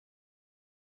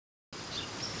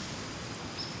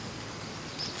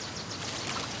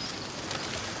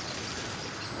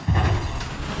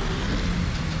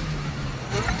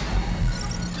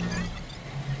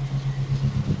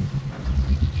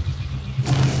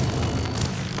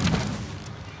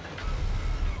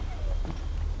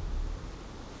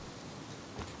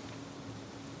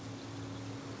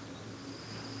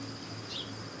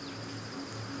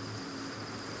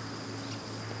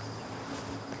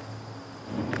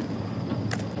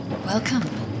Welcome,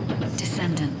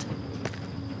 Descendant.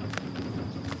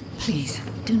 Please,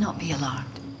 do not be alarmed.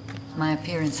 My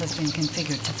appearance has been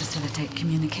configured to facilitate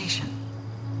communication.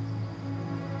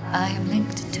 I am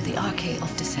linked to the Arcade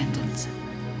of Descendants.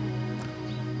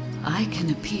 I can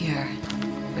appear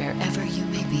wherever you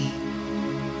may be.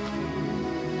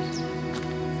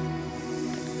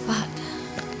 But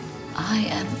I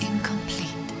am incomplete.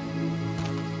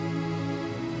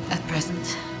 At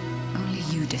present, only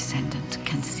you, Descendant,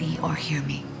 can see or hear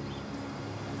me.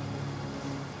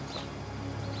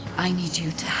 I need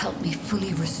you to help me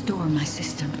fully restore my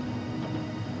system.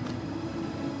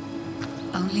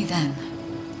 Only then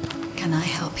can I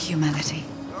help humanity.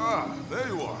 Ah, there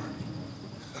you are.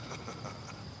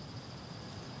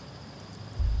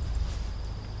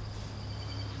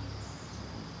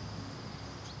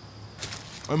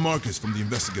 I'm Marcus from the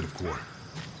Investigative Corps.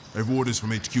 I have orders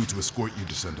from HQ to escort you,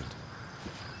 Descendant.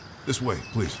 This way,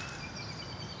 please.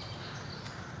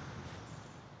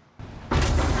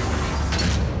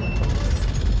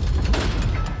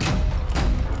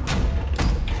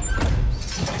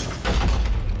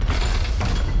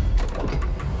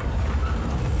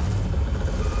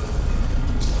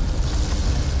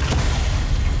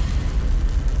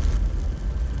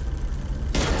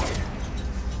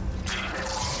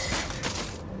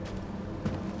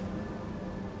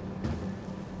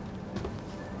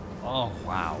 Oh,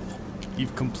 wow.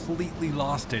 You've completely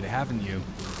lost it, haven't you?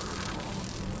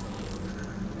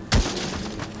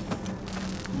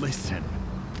 Listen.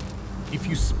 If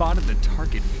you spotted the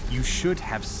target, you should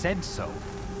have said so.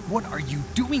 What are you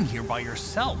doing here by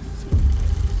yourself?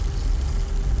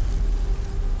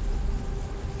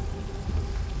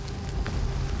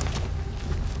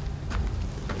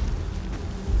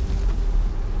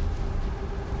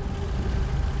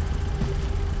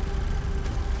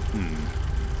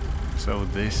 So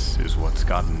this is what's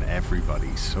gotten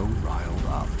everybody so riled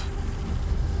up.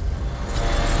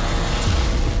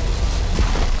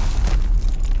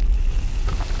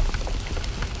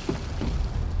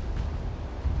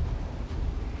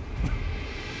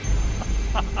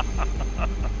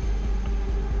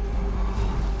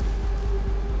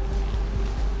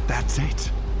 That's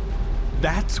it.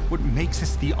 That's what makes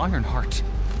us the Ironheart.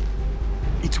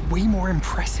 It's way more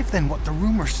impressive than what the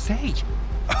rumors say.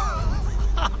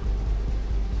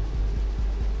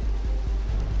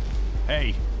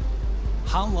 Hey,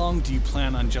 how long do you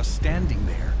plan on just standing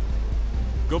there?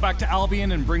 Go back to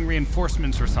Albion and bring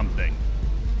reinforcements or something.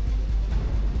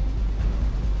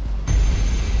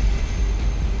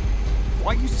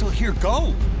 Why are you still here?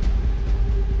 Go!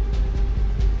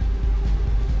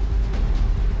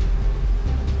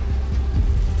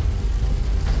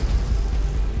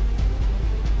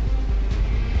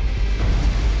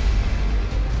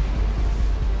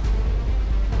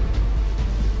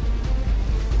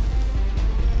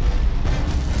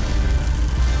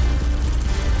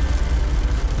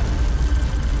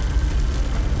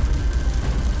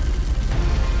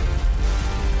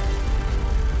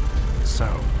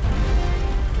 So,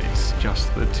 it's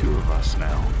just the two of us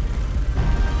now.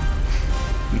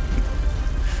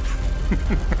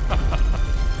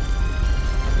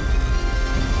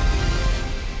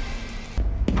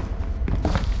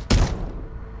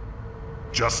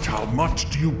 Just how much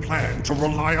do you plan to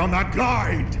rely on that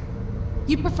guide?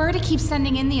 You prefer to keep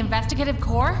sending in the investigative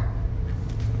corps?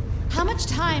 How much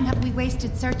time have we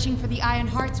wasted searching for the Iron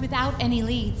Hearts without any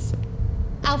leads?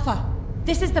 Alpha,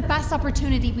 this is the best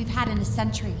opportunity we've had in a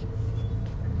century.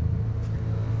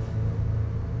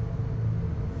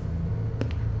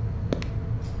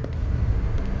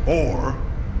 Or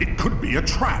it could be a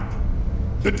trap.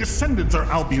 The Descendants are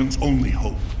Albion's only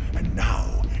hope, and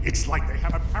now it's like they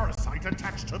have a parasite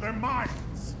attached to their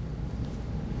minds.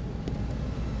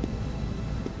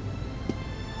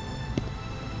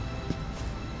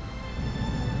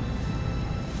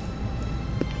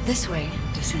 This way,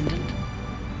 Descendant.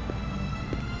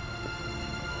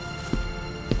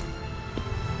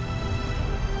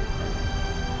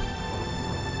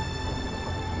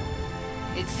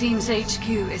 It seems HQ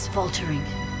is faltering.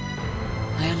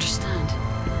 I understand.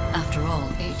 After all,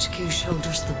 HQ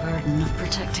shoulders the burden of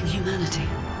protecting humanity.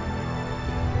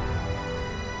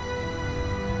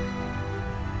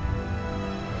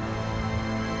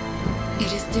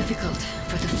 It is difficult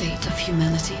for the fate of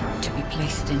humanity to be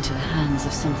placed into the hands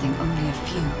of something only a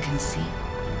few can see.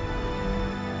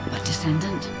 But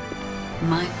Descendant,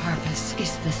 my purpose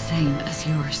is the same as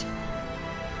yours.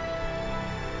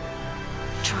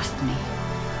 Trust me.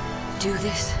 Do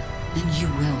this, and you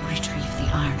will retrieve the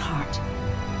Iron Heart.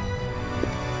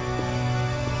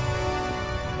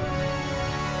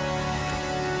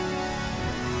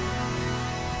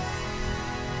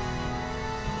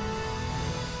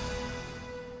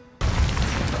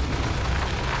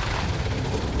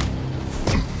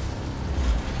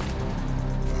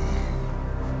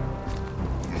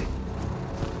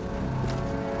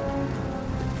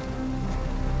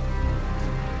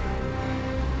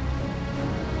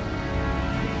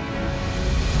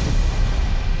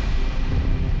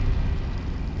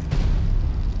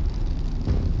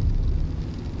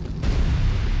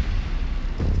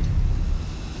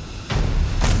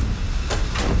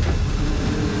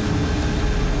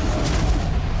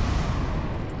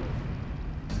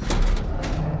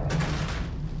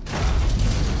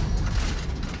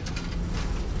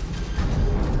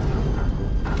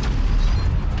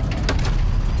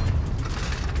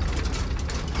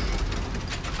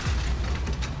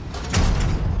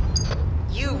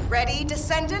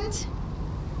 Descendant?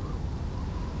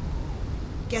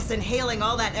 Guess inhaling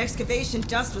all that excavation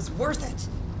dust was worth it.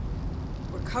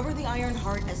 Recover the Iron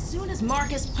Heart as soon as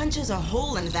Marcus punches a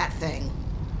hole into that thing.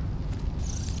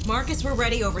 Marcus, we're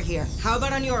ready over here. How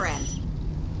about on your end?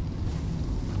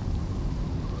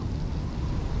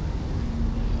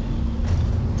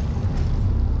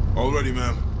 All ready,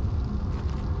 ma'am.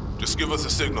 Just give us a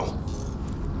signal.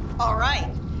 All right.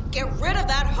 Get rid of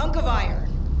that hunk of iron.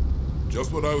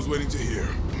 Just what I was waiting to hear.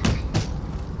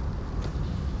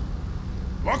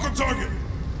 Lock on target!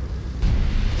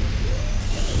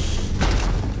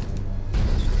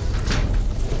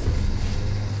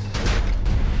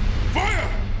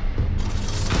 Fire!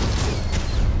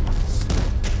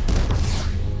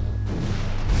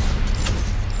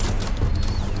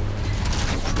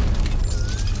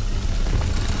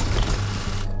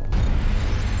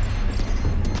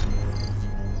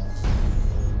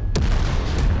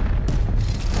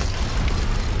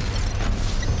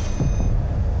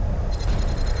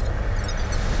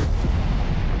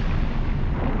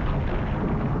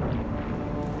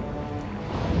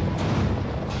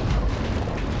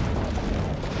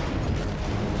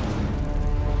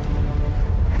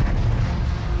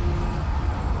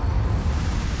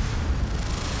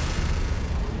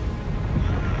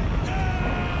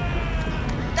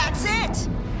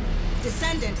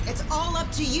 Descendant, it's all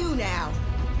up to you now.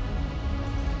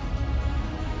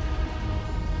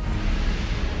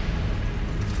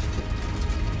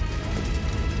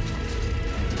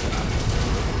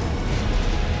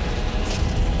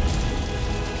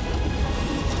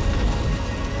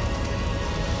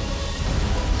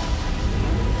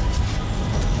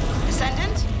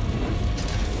 Descendant?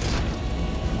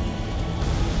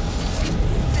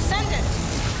 Descendant!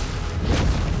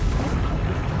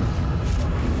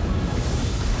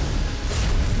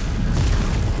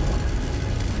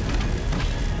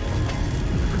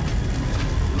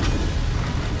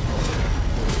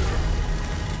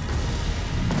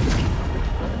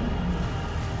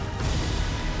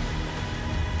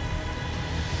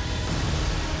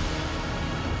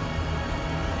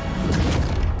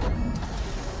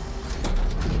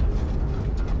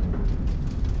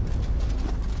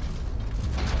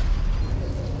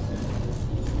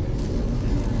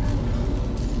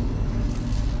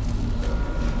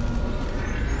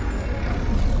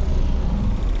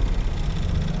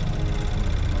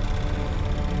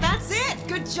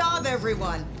 Good job,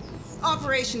 everyone.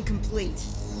 Operation complete.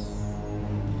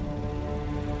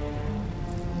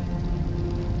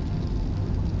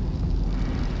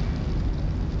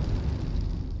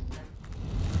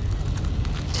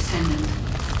 Descendant.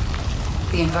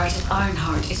 The inverted Iron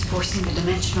Heart is forcing the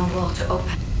dimensional wall to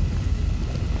open.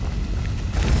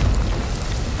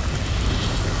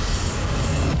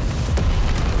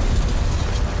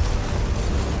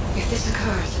 If this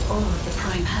occurs at all of the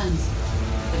prime hands,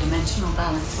 the dimensional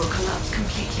balance will collapse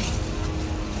completely.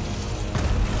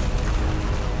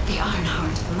 The Iron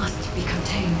Heart must be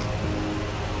contained.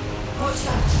 Watch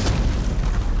out!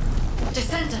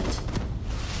 Descendant!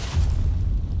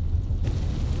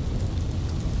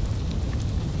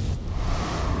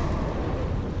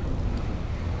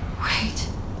 Wait.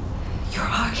 Your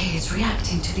arcade is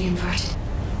reacting to the inverted.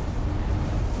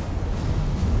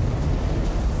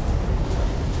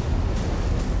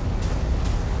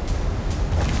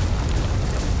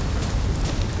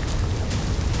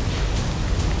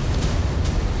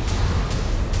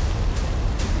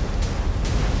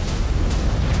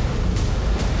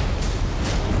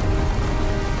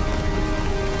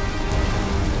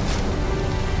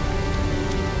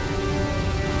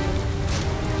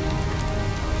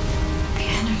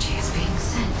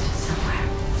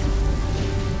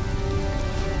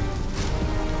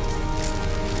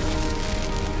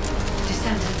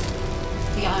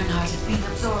 The Iron Heart is being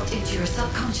absorbed into your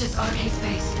subconscious arcade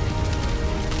space.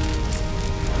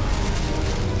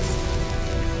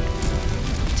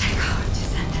 Take heart,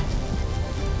 Descendant.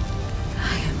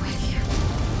 I am with you.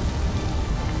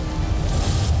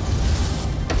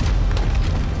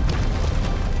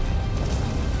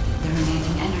 The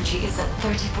remaining energy is at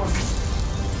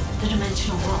 34%. The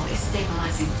dimensional wall is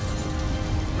stabilizing.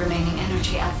 Remaining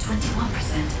energy at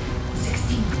 21%.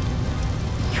 16.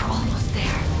 You're almost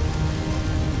there.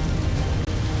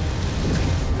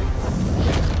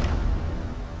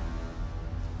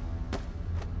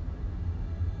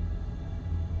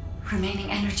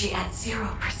 Remaining energy at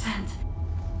 0%.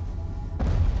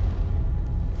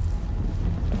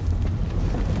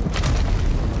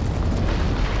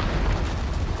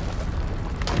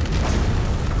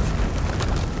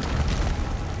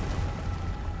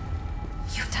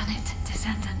 You've done it,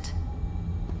 Descendant.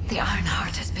 The Iron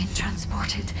Heart has been transmitted.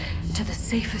 transported to the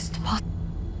safest possible.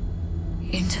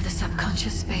 Into the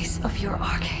subconscious space of your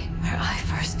arcade where I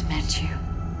first met you.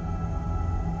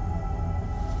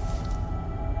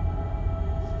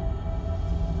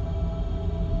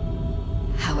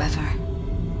 However,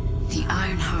 the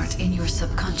Iron Heart in your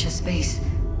subconscious space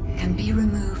can be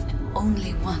removed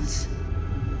only once.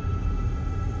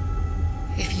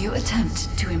 If you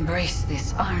attempt to embrace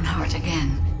this Iron Heart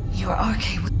again, your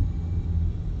arcade will...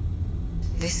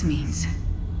 This means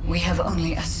we have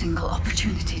only a single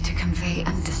opportunity to convey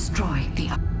and destroy the...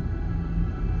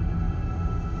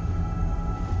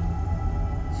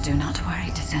 Do not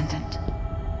worry, Descendant.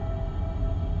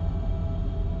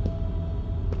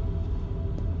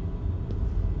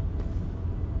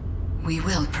 We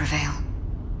will prevail.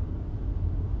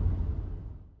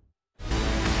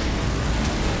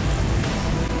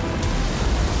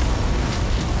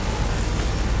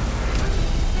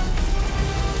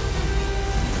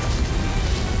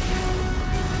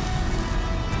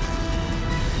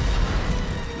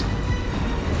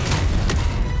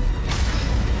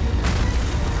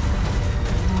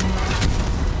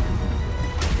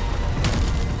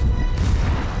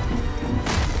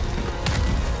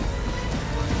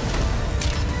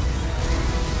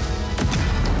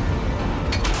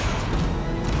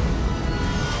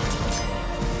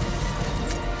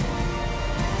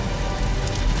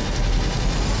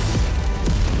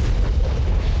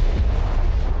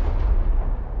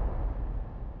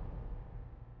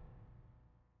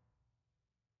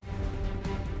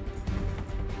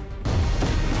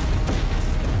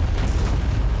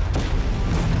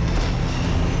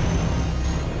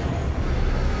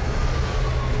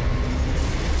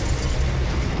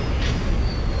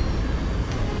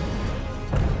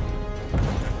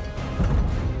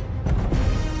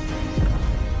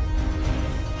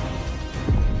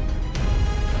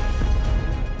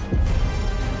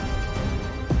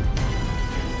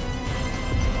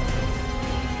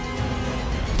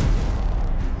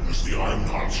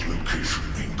 Location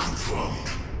being confirmed.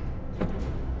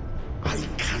 I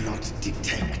cannot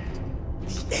detect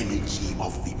the energy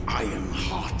of the Iron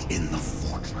Heart in the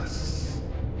fortress.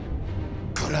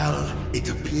 Corral, it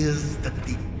appears that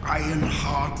the Iron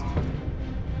Heart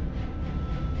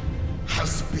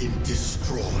has been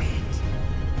destroyed.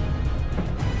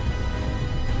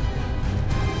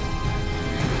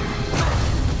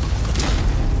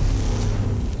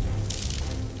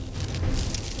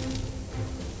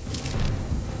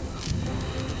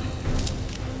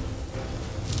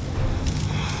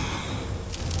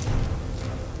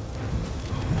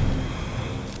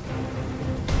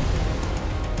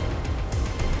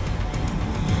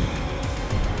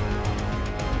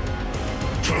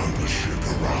 Turn the ship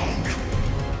around.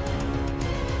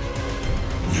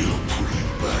 We'll put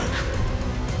it back.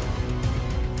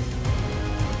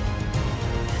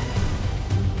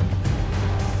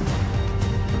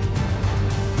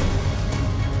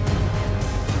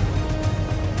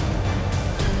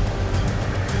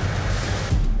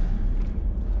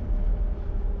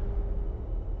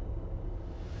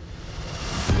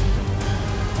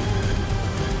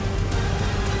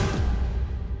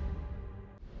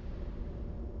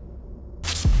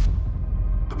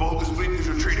 The Vulgus fleet is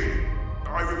retreating.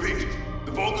 I repeat,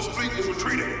 the Vulgus fleet is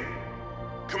retreating.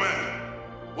 Command,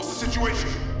 what's the situation?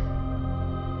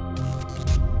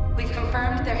 We've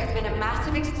confirmed there has been a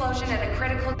massive explosion at a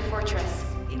critical fortress.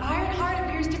 The Iron Heart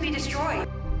appears to be destroyed.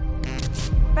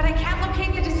 But I can't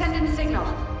locate the Descendant signal.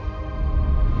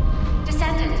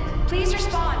 Descendant, please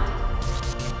respond.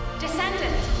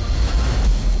 Descendant!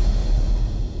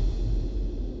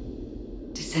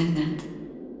 Descendant,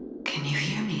 can you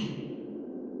hear me?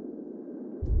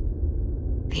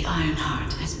 The Iron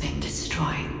Heart has been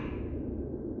destroyed.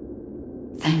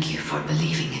 Thank you for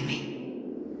believing in me.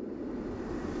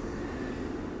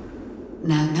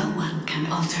 Now no one can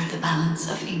alter the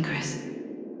balance of Ingress.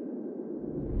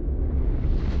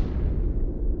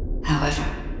 However,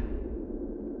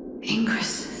 Ingress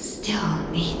still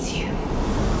needs you.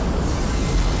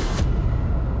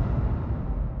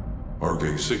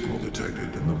 Arcade signal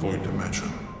detected in the Void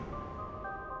Dimension.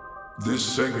 This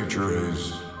signature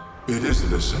is... It is the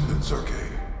Descendant's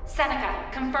arcade. Seneca,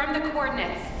 confirm the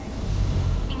coordinates.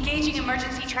 Engaging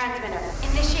emergency transmitter.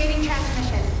 Initiating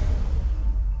transmission.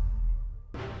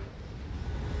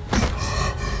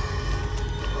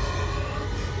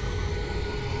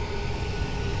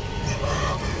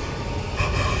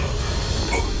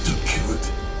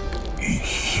 Articulate. 이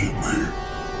힘을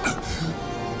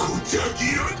고작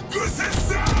이런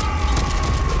곳에서!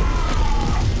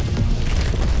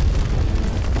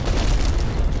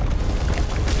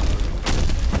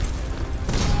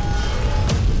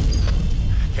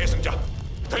 계승자,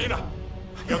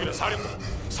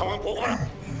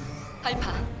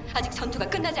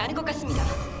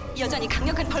 지휘관이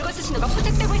강력한 벌거스 신호가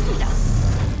포착되고 있습니다.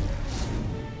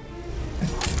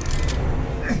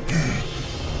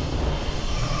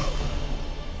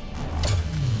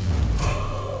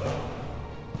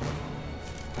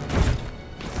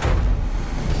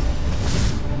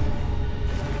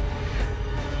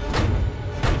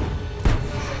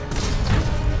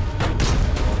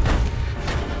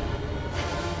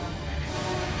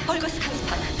 벌거스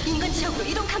강습한 인근 지역으로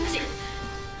이동 감지.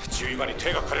 지휘관이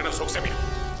퇴각하려는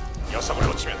속셈이야. 녀석을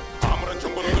놓치면 아무런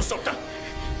정보도 얻을 수 없다.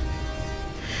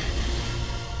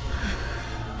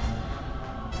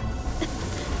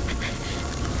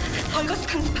 벌거스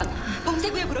강습한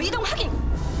봉쇄 구역으로 이동 확인.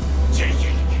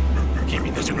 제이,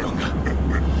 이미 늦은 건가?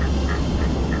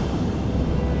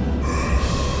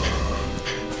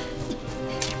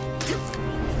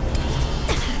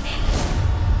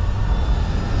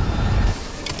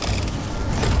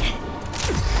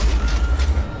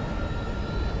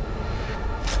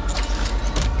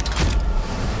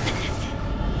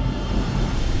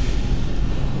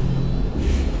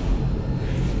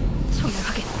 소멸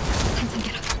확인. 탄창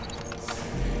결합.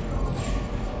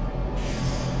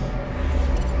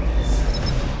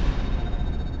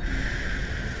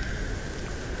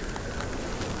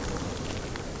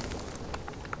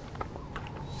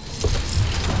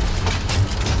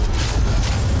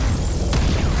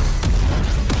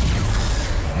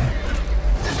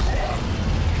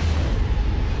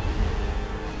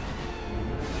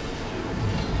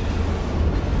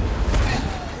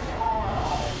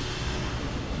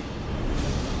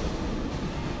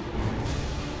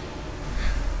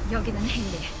 여기는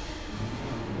헤일리.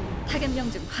 타겟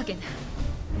명중 확인.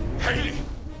 헤일리,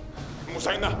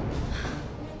 무사했나?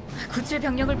 구출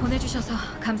병력을 보내주셔서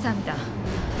감사합니다.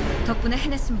 덕분에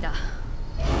해냈습니다.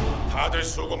 다들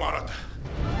수고 많았다.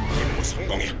 임무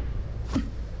성공이야.